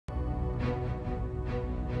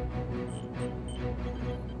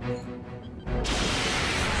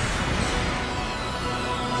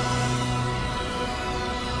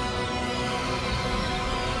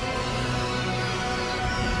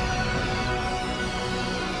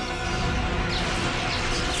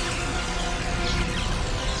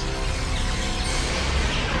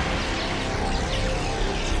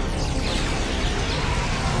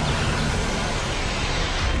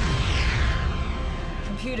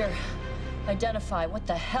Computer, identify. What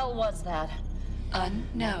the hell was that?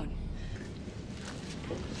 Unknown.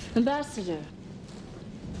 Ambassador.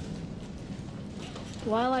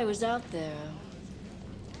 While I was out there,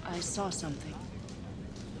 I saw something.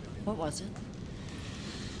 What was it?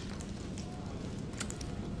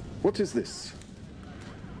 What is this?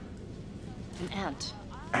 An ant.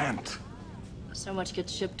 Ant? So much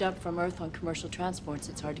gets shipped up from Earth on commercial transports,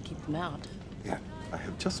 it's hard to keep them out. Yeah, I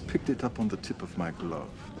have just picked it up on the tip of my glove.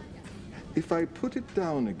 If I put it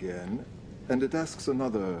down again, and it asks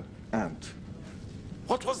another ant,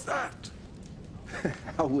 what was that?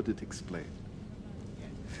 How would it explain?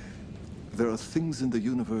 There are things in the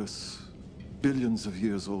universe billions of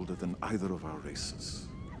years older than either of our races.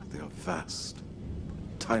 They are vast,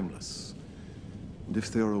 timeless. And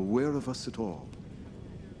if they are aware of us at all,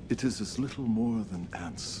 it is as little more than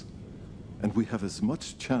ants. And we have as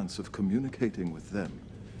much chance of communicating with them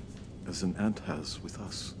as an ant has with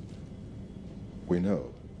us. We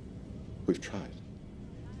know. We've tried.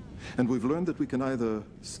 And we've learned that we can either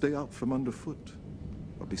stay out from underfoot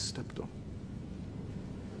or be stepped on.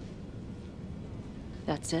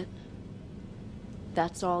 That's it?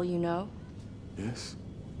 That's all you know? Yes.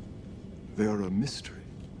 They are a mystery.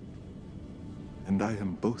 And I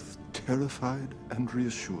am both terrified and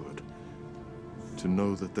reassured to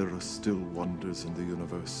know that there are still wonders in the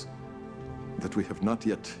universe, that we have not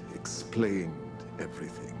yet explained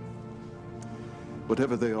everything.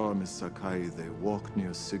 Whatever they are, Miss Sakai, they walk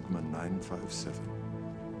near Sigma 957.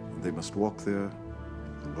 And they must walk there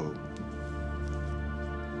alone.